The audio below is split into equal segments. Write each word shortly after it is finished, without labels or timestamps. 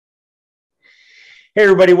Hey,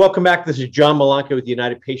 everybody, welcome back. This is John Malanka with the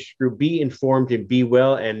United Patients Group. Be informed and be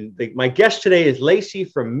well. And my guest today is Lacey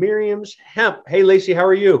from Miriam's Hemp. Hey, Lacey, how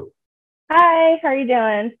are you? Hi, how are you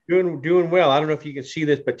doing? Doing well. I don't know if you can see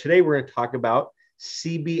this, but today we're going to talk about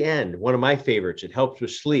CBN, one of my favorites. It helps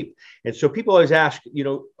with sleep. And so people always ask,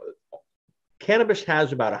 cannabis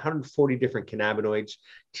has about 140 different cannabinoids,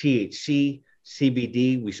 THC,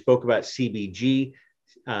 CBD. We spoke about CBG,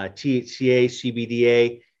 THCA,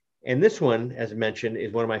 CBDA. And this one, as I mentioned,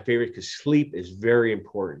 is one of my favorites because sleep is very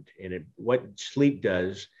important. And what sleep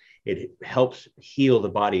does, it helps heal the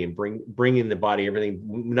body and bring in the body everything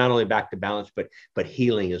not only back to balance but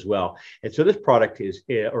healing as well. And so this product is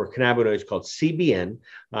or cannabinoid is called CBN.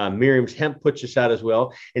 Miriam's Hemp puts this out as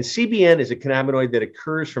well. And CBN is a cannabinoid that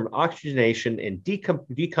occurs from oxygenation and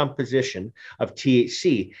decomposition of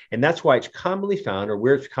THC, and that's why it's commonly found, or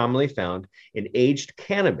where it's commonly found, in aged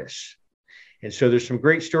cannabis. And so there's some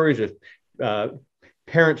great stories of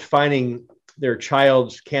parents finding their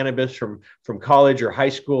child's cannabis from college or high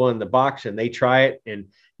school in the box, and they try it, and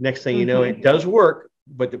next thing you know, it does work,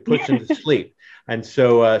 but it puts them to sleep. And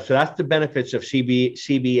so that's the benefits of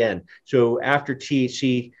CBN. So after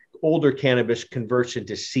THC, older cannabis converts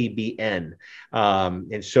into CBN.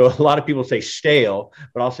 And so a lot of people say stale,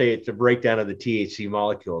 but I'll say it's a breakdown of the THC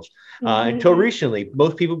molecules. Until recently,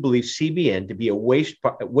 most people believe CBN to be a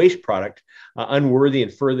waste product, unworthy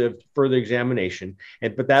and further examination.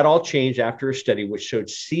 But that all changed after a study which showed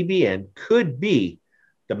CBN could be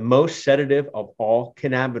the most sedative of all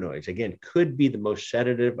cannabinoids. Again, could be the most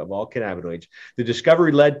sedative of all cannabinoids. The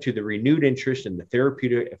discovery led to the renewed interest in the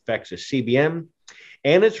therapeutic effects of CBN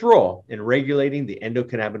and its role in regulating the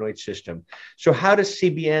endocannabinoid system. So how does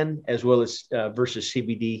CBN as well as versus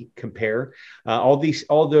CBD compare?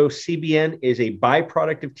 Although CBN is a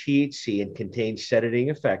byproduct of THC and contains sedating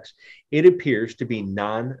effects, it appears to be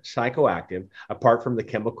non-psychoactive. Apart from the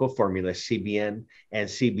chemical formula, CBN and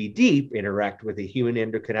CBD interact with the human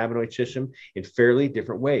endocannabinoid system in fairly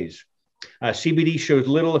different ways. CBD shows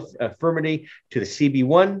little affinity to the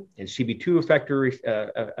CB1 and CB2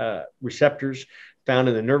 effector receptors found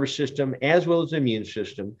in the nervous system as well as the immune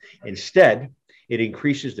system. Instead, it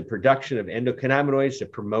increases the production of endocannabinoids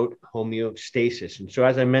that promote homeostasis. And so,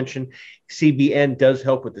 as I mentioned, CBN does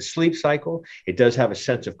help with the sleep cycle. It does have a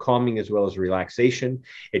sense of calming as well as relaxation.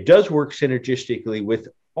 It does work synergistically with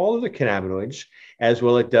all of the cannabinoids, as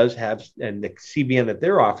well it does have, and the CBN that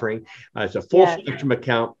they're offering is a full spectrum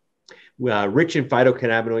account, rich in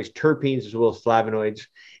phytocannabinoids, terpenes, as well as flavonoids.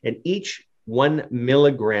 And each 1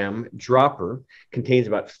 milligram dropper contains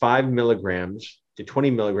about 5 milligrams to 20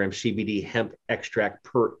 milligrams CBD hemp extract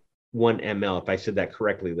per 1 ml, if I said that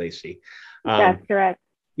correctly, Lacey. That's correct.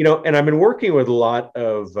 And I've been working with a lot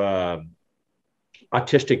of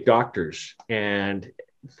autistic doctors and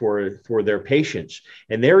for their patients,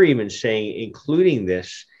 and they're even saying including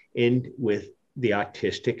this in with the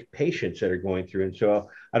autistic patients that are going through. And so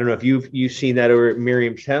I don't know if you've seen that over at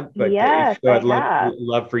Miriam's Hemp, but yes, so I'd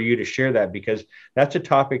love for you to share that because that's a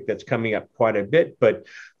topic that's coming up quite a bit. But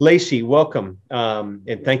Lacey, welcome.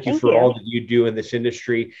 And thank you for all that you do in this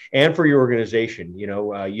industry and for your organization.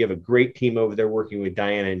 You have a great team over there working with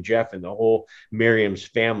Diana and Jeff and the whole Miriam's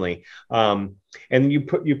family. And you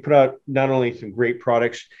put out not only some great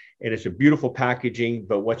products, and it's a beautiful packaging,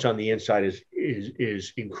 but what's on the inside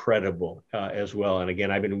is incredible as well. And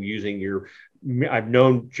again, I've been using I've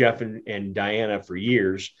known Jeff and Diana for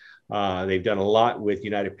years. They've done a lot with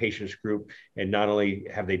United Patients Group, and not only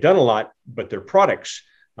have they done a lot, but their products.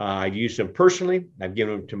 I've used them personally. I've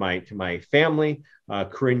given them to my family.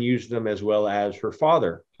 Corinne used them as well as her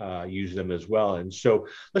father used them as well. And so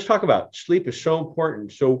let's talk about sleep is so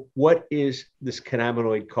important. So what is this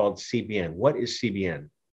cannabinoid called CBN? What is CBN?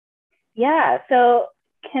 Yeah, so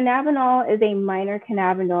cannabinol is a minor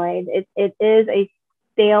cannabinoid. It is a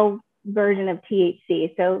stale version of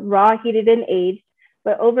THC, so raw, heated, and aged.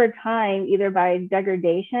 But over time, either by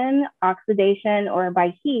degradation, oxidation, or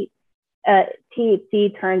by heat,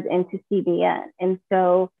 THC turns into CBN. And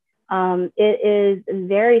so it is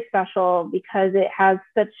very special because it has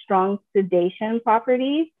such strong sedation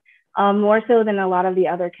properties, more so than a lot of the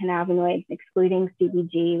other cannabinoids, excluding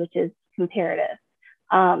CBG, which is comparative.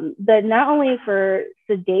 But not only for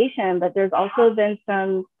sedation, but there's also been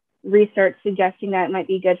some research suggesting that it might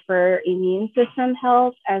be good for immune system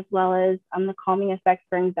health, as well as the calming effects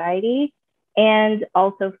for anxiety, and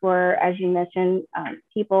also for, as you mentioned,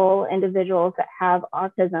 individuals that have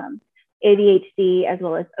autism, ADHD, as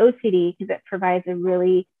well as OCD, because it provides a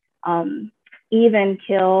really even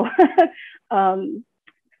kill,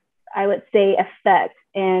 I would say, effect.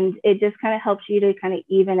 And it just kind of helps you to kind of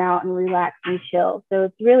even out and relax and chill. So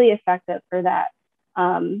it's really effective for that.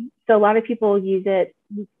 So a lot of people use it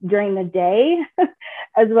during the day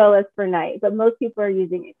as well as for night, but most people are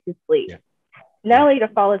using it to sleep. Yeah. Not only to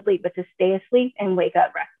fall asleep, but to stay asleep and wake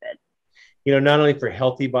up rested. Not only for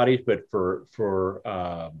healthy bodies, but for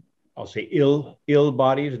I'll say ill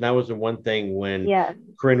bodies. And that was the one thing when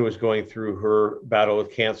Corinne was going through her battle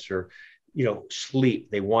with cancer. Sleep.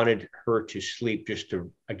 They wanted her to sleep just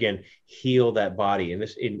to, again, heal that body. And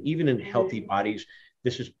even in healthy bodies,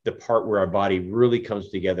 this is the part where our body really comes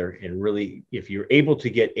together. And really, if you're able to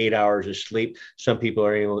get 8 hours of sleep, some people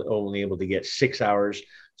are only able to get 6 hours.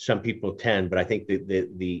 Some people 10, but I think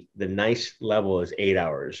the nice level is 8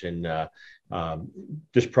 hours. And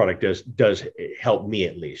this product does help me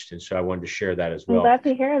at least. And so I wanted to share that as well. I'm glad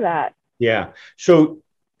to hear that. Yeah. So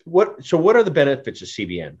what are the benefits of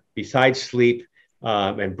CBN besides sleep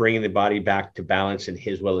and bringing the body back to balance and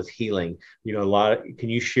as well as healing? Can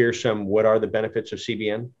you share what are the benefits of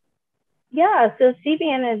CBN? Yeah. So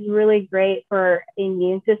CBN is really great for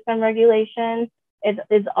immune system regulation.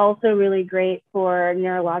 It's also really great for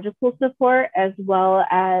neurological support, as well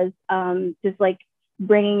as just like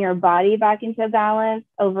bringing your body back into balance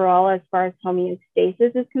overall as far as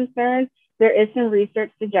homeostasis is concerned. There is some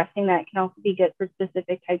research suggesting that it can also be good for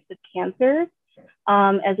specific types of cancers,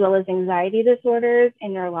 as well as anxiety disorders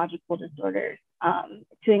and neurological disorders,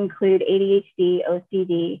 to include ADHD,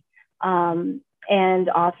 OCD, and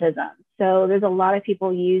autism. So there's a lot of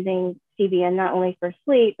people using CBN not only for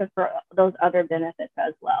sleep, but for those other benefits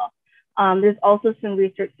as well. There's also some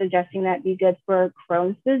research suggesting that it'd be good for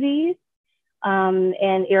Crohn's disease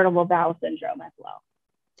and irritable bowel syndrome as well.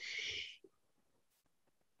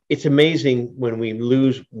 It's amazing when we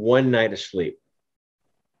lose one night of sleep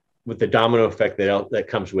with the domino effect that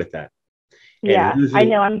comes with that. Yeah, I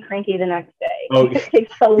know I'm cranky the next day. It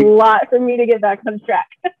takes a lot for me to get back on track.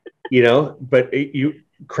 But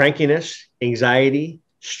crankiness, anxiety,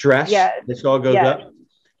 stress, this all goes up.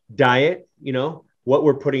 Diet, what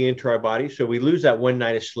we're putting into our body. So we lose that one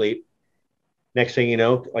night of sleep. Next thing you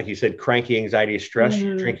know, like you said, cranky, anxiety, stress,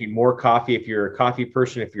 you're drinking more coffee. If you're a coffee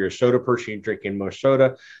person, if you're a soda person, you're drinking more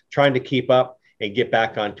soda, trying to keep up and get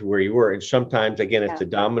back onto where you were. And sometimes, again, it's the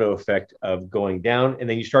domino effect of going down. And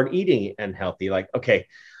then you start eating unhealthy. Like, okay,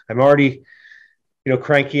 I'm already,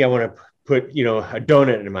 cranky. I want to put, a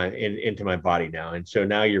donut into my body now. And so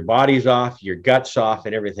now your body's off, your gut's off,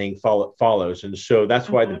 and everything follows. And so that's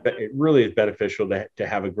why it really is beneficial to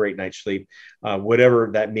have a great night's sleep,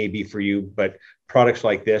 whatever that may be for you. But products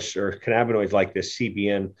like this or cannabinoids like this,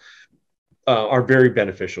 CBN, are very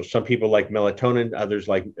beneficial. Some people like melatonin, others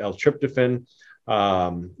like L-tryptophan.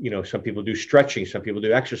 Some people do stretching, some people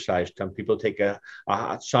do exercise, some people take a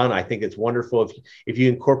hot sauna. I think it's wonderful if you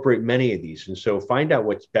incorporate many of these. And so find out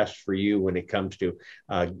what's best for you when it comes to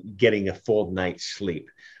getting a full night's sleep.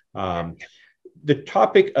 The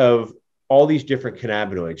topic of all these different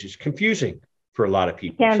cannabinoids is confusing for a lot of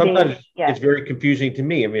people. Sometimes it's very confusing to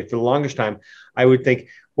me. I mean, for the longest time, I would think,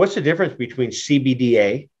 what's the difference between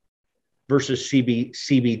CBDA versus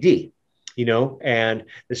CBD? And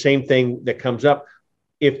the same thing that comes up,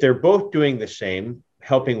 if they're both doing the same,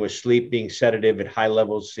 helping with sleep, being sedative at high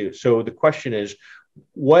levels. So the question is,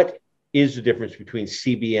 what is the difference between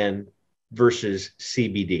CBN versus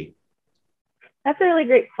CBD? That's a really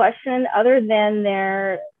great question. Other than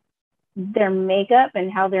their makeup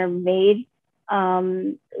and how they're made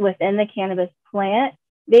within the cannabis plant,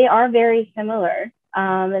 they are very similar,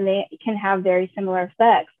 and they can have very similar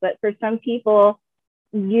effects. But for some people,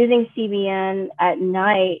 using CBN at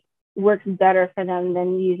night works better for them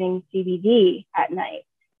than using CBD at night.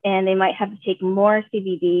 And they might have to take more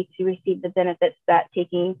CBD to receive the benefits that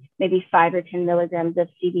taking maybe 5 or 10 milligrams of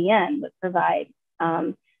CBN would provide.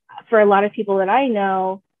 For a lot of people that I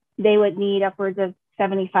know, they would need upwards of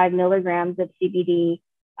 75 milligrams of CBD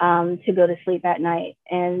to go to sleep at night.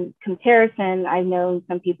 And comparison, I've known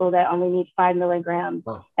some people that only need 5 milligrams,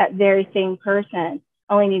 that very same person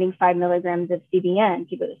only needing 5 milligrams of CBN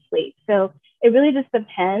to go to sleep. So it really just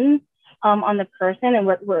depends on the person and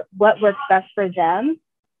what works best for them.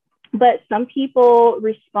 But some people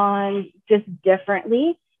respond just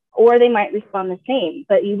differently, or they might respond the same,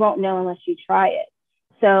 but you won't know unless you try it.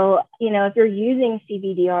 So, if you're using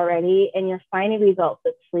CBD already and you're finding results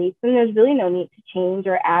with sleep, then there's really no need to change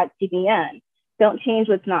or add CBN. Don't change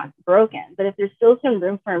what's not broken. But if there's still some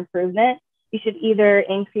room for improvement, you should either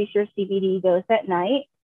increase your CBD dose at night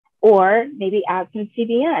or maybe add some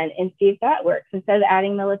CBN and see if that works. Instead of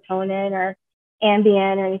adding melatonin or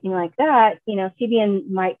Ambien or anything like that, CBN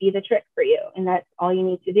might be the trick for you, and that's all you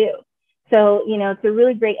need to do. So, it's a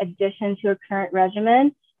really great addition to a current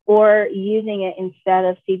regimen, or using it instead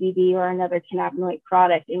of CBD or another cannabinoid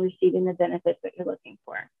product and receiving the benefits that you're looking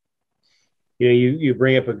for. You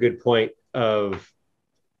bring up a good point of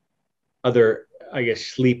other, I guess,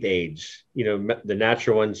 sleep aids, the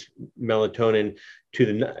natural ones, melatonin, to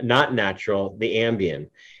the not natural, the Ambien.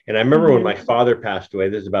 And I remember when my father passed away,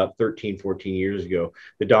 this is about 13, 14 years ago,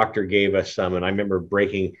 the doctor gave us some, and I remember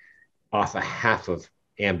breaking off a half of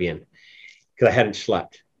Ambien because I hadn't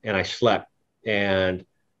slept, and I slept. And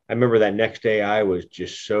I remember that next day I was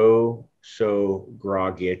just so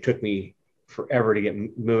groggy. It took me forever to get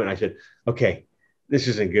moving. I said, okay, this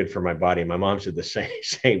isn't good for my body. My mom said the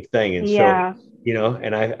same thing. And so,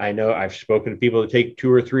 and I know I've spoken to people that take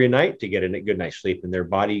 2 or 3 a night to get a good night's sleep, and their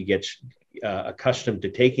body gets accustomed to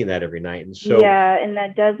taking that every night. And so, and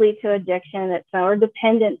that does lead to addiction, or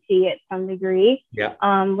dependency at some degree. With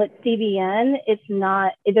CBN,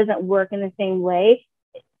 it doesn't work in the same way.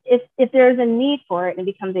 If there's a need for it and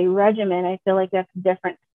it becomes a regimen, I feel like that's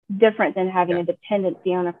different than having a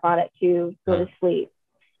dependency on a product to go to sleep.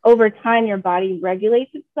 Over time, your body regulates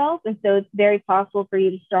itself. And so it's very possible for you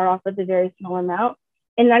to start off with a very small amount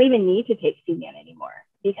and not even need to take CBN anymore,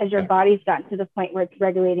 because your body's gotten to the point where it's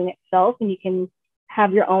regulating itself and you can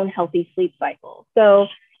have your own healthy sleep cycle. So,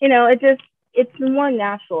 it's a more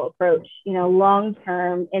natural approach,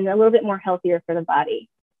 long-term, and a little bit more healthier for the body.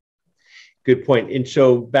 Good point. And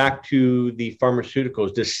so back to the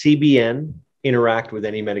pharmaceuticals, does CBN interact with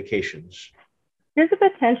any medications? There's a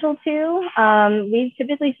potential to. We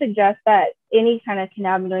typically suggest that any kind of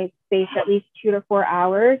cannabinoid space at least 2 to 4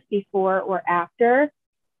 hours before or after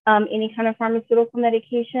any kind of pharmaceutical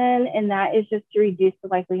medication, and that is just to reduce the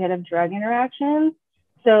likelihood of drug interactions.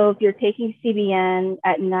 So if you're taking CBN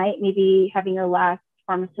at night, maybe having your last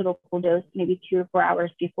pharmaceutical dose maybe 2 or 4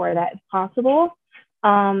 hours before that if possible,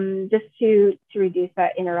 just to reduce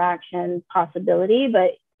that interaction possibility.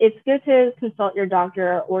 But it's good to consult your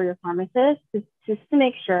doctor or your pharmacist just to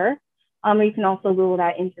make sure. You can also Google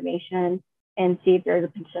that information and see if there's a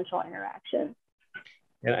potential interaction.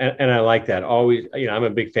 And I like that. Always, I'm a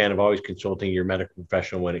big fan of always consulting your medical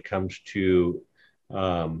professional when it comes to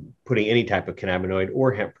putting any type of cannabinoid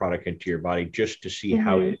or hemp product into your body, just to see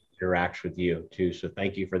how it interacts with you too. So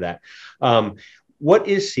thank you for that. What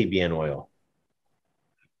is CBN oil?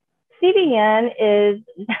 CBN is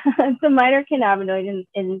it's a minor cannabinoid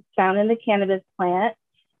found in the cannabis plant,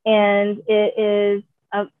 and it is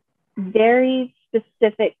a very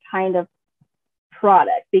specific kind of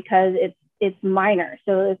product because it's minor,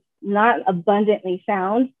 so it's not abundantly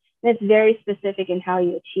found, and it's very specific in how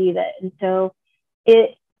you achieve it. And so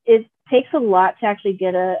it takes a lot to actually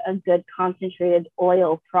get a good concentrated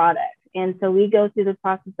oil product. And so we go through the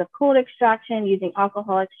process of cold extraction, using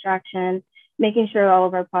alcohol extraction, making sure all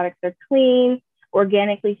of our products are clean,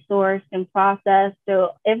 organically sourced and processed.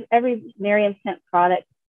 So every Miriam scent product,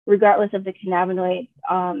 regardless of the cannabinoids,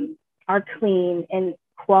 are clean and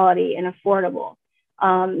quality and affordable.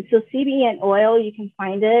 So CBN oil, you can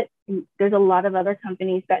find it. There's a lot of other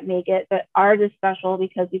companies that make it, but ours is special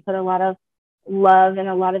because we put a lot of love and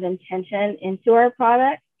a lot of intention into our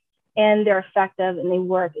products, and they're effective and they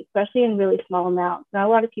work, especially in really small amounts. Not a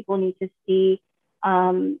lot of people need to see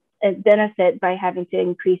a benefit by having to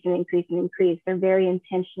increase and increase and increase. They're very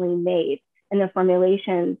intentionally made, and the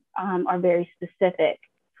formulations are very specific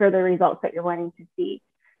for the results that you're wanting to see.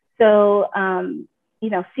 So,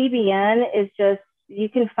 CBN is just, you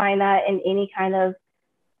can find that in any kind of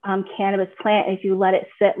cannabis plant if you let it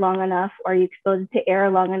sit long enough or you expose it to air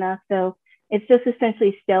long enough. So it's just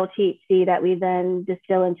essentially stale THC that we then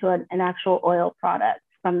distill into an actual oil product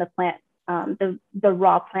from the plant, the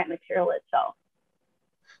raw plant material itself.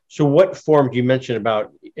 So what form, you mentioned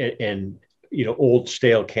about old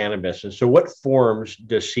stale cannabis, and so what forms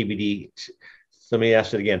does CBD? So let me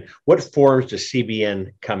ask it again. What forms does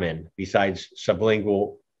CBN come in besides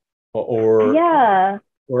sublingual or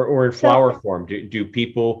in flower form? Do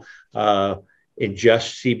people ingest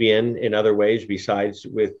CBN in other ways besides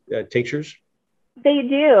with tinctures? They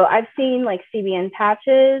do. I've seen like CBN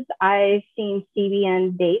patches. I've seen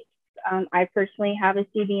CBN vapes. I personally have a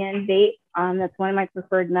CBN vape. That's one of my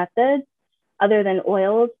preferred methods, other than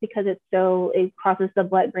oils, because it crosses the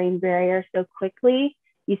blood-brain barrier so quickly.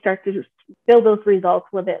 You start to feel those results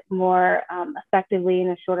a little bit more effectively in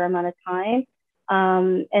a shorter amount of time.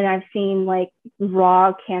 And I've seen like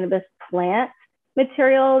raw cannabis plant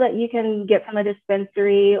material that you can get from a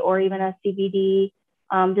dispensary or even a CBD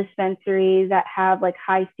dispensary that have like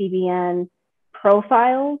high CBN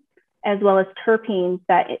profiles, as well as terpenes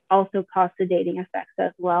that it also cause sedating effects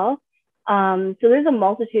as well. So there's a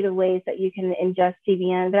multitude of ways that you can ingest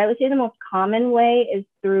CBN, but I would say the most common way is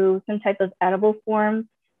through some type of edible form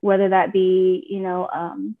whether that be,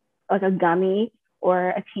 like a gummy or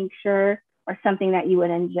a tincture or something that you would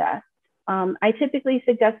ingest. I typically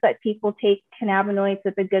suggest that people take cannabinoids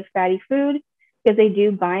with a good fatty food because they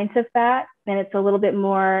do bind to fat and it's a little bit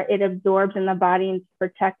more, it absorbs in the body and is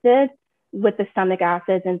protected with the stomach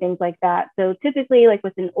acids and things like that. So typically, like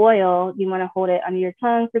with an oil, you want to hold it under your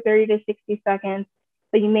tongue for 30 to 60 seconds,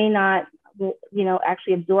 but you may not,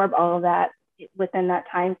 actually absorb all of that within that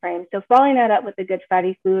time frame. So following that up with a good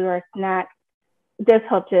fatty food or a snack does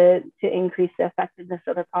help to increase the effectiveness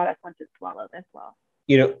of the product once it's swallowed as well.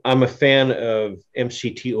 I'm a fan of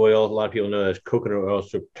MCT oil. A lot of people know that as coconut oil.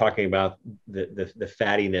 So talking about the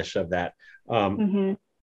fattiness of that.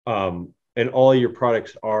 And all your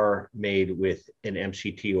products are made with an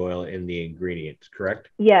MCT oil in the ingredients, correct?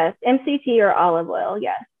 Yes, MCT or olive oil,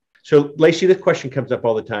 yes. So Lacey, this question comes up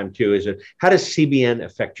all the time too, how does CBN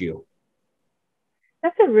affect you?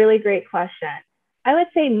 That's a really great question. I would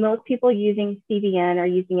say most people using CBN are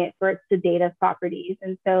using it for its sedative properties.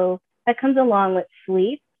 And so that comes along with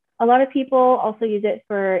sleep. A lot of people also use it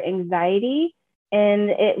for anxiety, and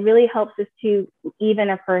it really helps us to even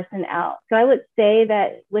a person out. So I would say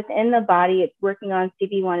that within the body, it's working on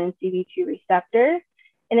CB1 and CB2 receptors.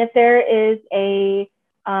 And if there is a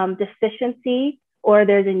deficiency or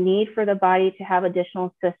there's a need for the body to have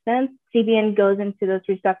additional assistance, CBN goes into those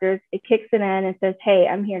receptors, it kicks it in and says, hey,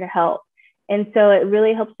 I'm here to help. And so it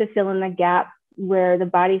really helps to fill in the gap where the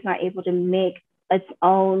body's not able to make its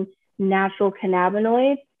own natural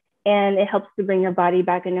cannabinoids, and it helps to bring your body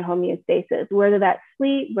back into homeostasis, whether that's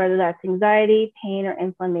sleep, whether that's anxiety, pain, or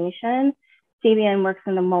inflammation. CBN works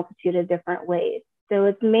in a multitude of different ways. So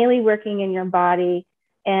it's mainly working in your body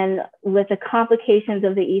and with the complications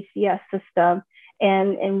of the ECS system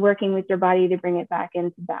and working with your body to bring it back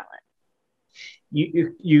into balance.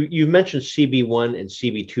 You mentioned CB1 and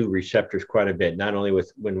CB2 receptors quite a bit, not only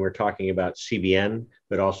when we're talking about CBN,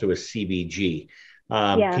 but also with CBG.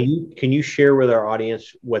 Can you share with our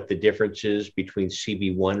audience what the difference is between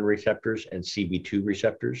CB1 receptors and CB2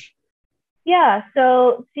 receptors? Yeah,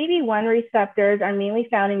 so CB1 receptors are mainly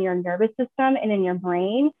found in your nervous system and in your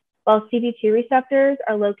brain, while CB2 receptors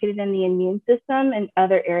are located in the immune system and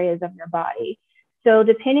other areas of your body. So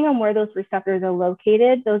depending on where those receptors are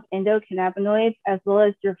located, those endocannabinoids, as well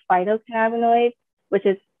as your phytocannabinoids, which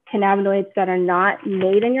is cannabinoids that are not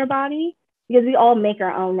made in your body, because we all make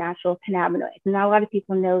our own natural cannabinoids. And not a lot of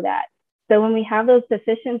people know that. So when we have those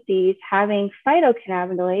deficiencies, having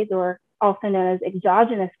phytocannabinoids, or also known as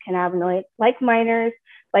exogenous cannabinoids, like minors,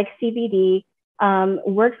 like CBD,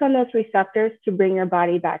 works on those receptors to bring your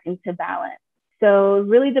body back into balance. So it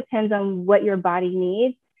really depends on what your body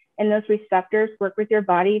needs. And those receptors work with your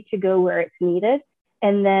body to go where it's needed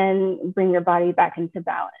and then bring your body back into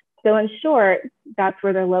balance. So in short, that's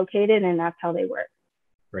where they're located and that's how they work.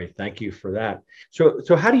 Great. Thank you for that.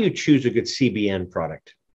 So how do you choose a good CBN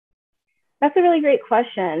product? That's a really great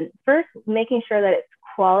question. First, making sure that it's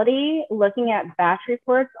quality, looking at batch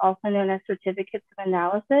reports, also known as certificates of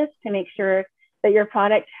analysis, to make sure that your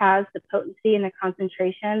product has the potency and the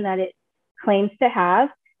concentration that it claims to have,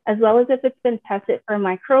 as well as if it's been tested for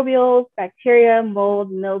microbials, bacteria,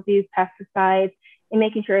 mold, mildew, pesticides, and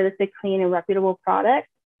making sure that it's a clean and reputable product.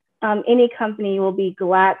 Any company will be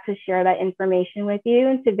glad to share that information with you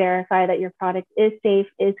and to verify that your product is safe,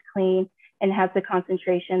 is clean, and has the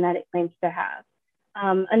concentration that it claims to have.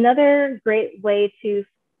 Another great way to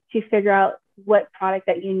figure out what product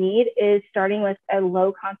that you need is starting with a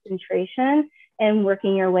low concentration and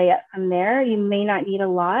working your way up from there. You may not need a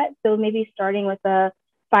lot, so maybe starting with a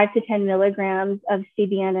 5 to 10 milligrams of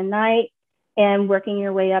CBN a night and working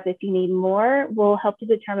your way up if you need more will help to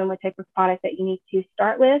determine what type of product that you need to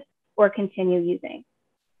start with or continue using.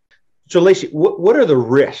 So Lacey, what are the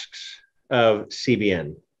risks of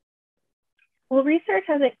CBN? Well, research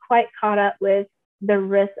hasn't quite caught up with the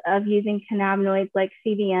risk of using cannabinoids like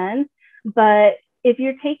CBN, but if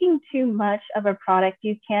you're taking too much of a product,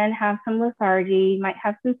 you can have some lethargy, you might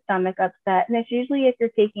have some stomach upset, and it's usually if you're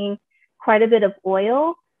taking quite a bit of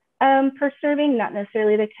oil per serving, not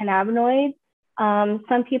necessarily the cannabinoids.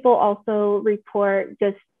 Some people also report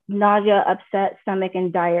just nausea, upset stomach,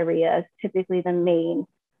 and diarrhea is typically the main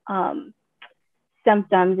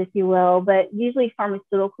symptoms, if you will. But usually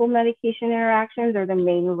pharmaceutical medication interactions are the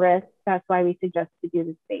main risk. That's why we suggest to do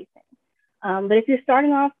the spacing. But if you're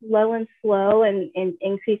starting off low and slow and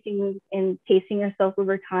increasing and pacing yourself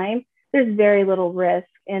over time, there's very little risk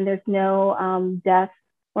and there's no death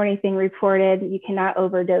or anything reported. You cannot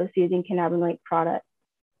overdose using cannabinoid products.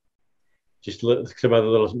 Just some other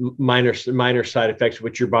little minor side effects,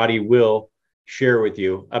 which your body will share with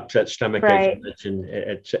you, upset stomach, as you Right. mentioned,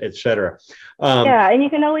 et cetera. Yeah, and you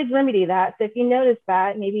can always remedy that. So if you notice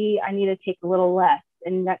that, maybe I need to take a little less,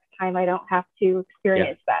 and next time I don't have to Yeah.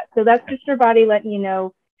 experience that. So that's just your body letting you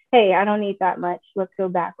know, hey, I don't need that much. Let's go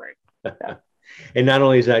backwards. So And not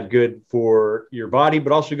only is that good for your body,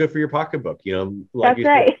 but also good for your pocketbook. Like that's you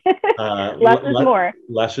said, right. Less is more.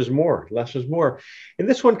 less is more. Less is more. And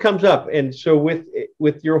this one comes up. And so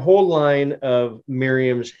with your whole line of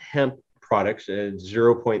Miriam's hemp products at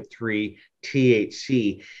 0.3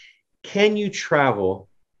 THC, can you travel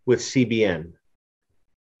with CBN?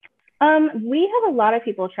 We have a lot of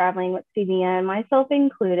people traveling with CBN, myself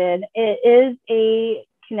included. It is a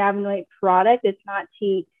cannabinoid product. It's not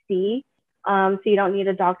THC. So you don't need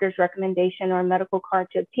a doctor's recommendation or a medical card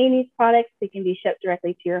to obtain these products. They can be shipped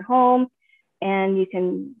directly to your home, and you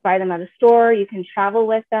can buy them at a store. You can travel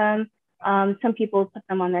with them. Some people put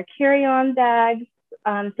them on their carry-on bags.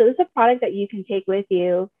 So it's a product that you can take with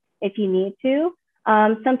you if you need to.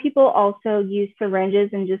 Some people also use syringes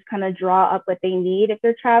and just kind of draw up what they need if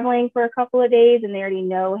they're traveling for a couple of days and they already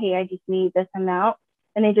know, hey, I just need this amount.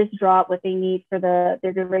 And they just draw up what they need for the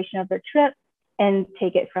duration of their trip and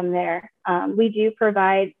take it from there. We do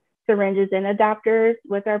provide syringes and adapters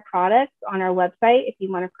with our products on our website if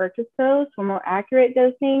you want to purchase those for more accurate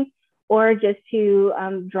dosing or just to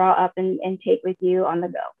draw up and take with you on the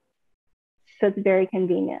go. So it's very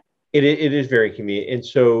convenient. It is very convenient. And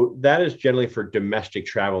so that is generally for domestic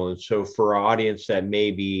travel. And so for our audience that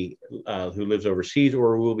may be who lives overseas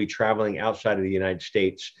or will be traveling outside of the United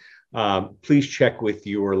States, please check with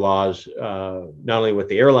your laws, not only with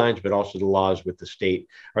the airlines, but also the laws with the state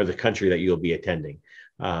or the country that you'll be attending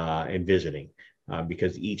and visiting.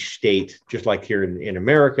 Because each state, just like here in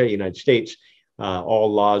America, United States,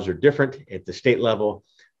 all laws are different at the state level.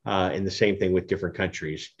 And the same thing with different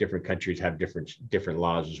countries. Different countries have different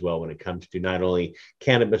laws as well when it comes to not only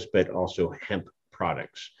cannabis, but also hemp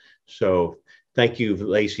products. So thank you,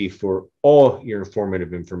 Lacey, for all your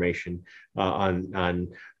informative information on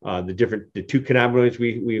the two cannabinoids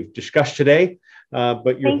we've discussed today,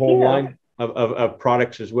 but your whole line of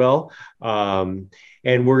products as well. And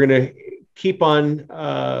we're going to keep on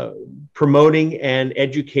promoting and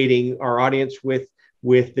educating our audience with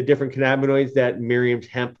the different cannabinoids that Miriam's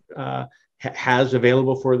Hemp has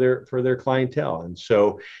available for their clientele. And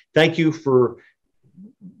so thank you for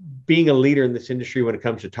being a leader in this industry when it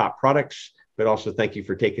comes to top products, but also thank you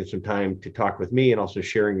for taking some time to talk with me and also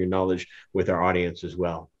sharing your knowledge with our audience as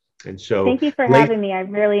well. And so thank you for having me. I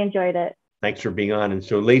really enjoyed it. Thanks for being on. And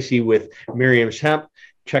so Lacey with Miriam's Hemp,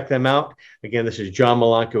 check them out. Again, this is John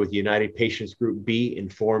Malanca with United Patients Group. Be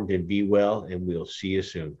informed and be well, and we'll see you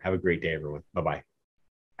soon. Have a great day, everyone. Bye-bye.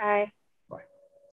 Bye.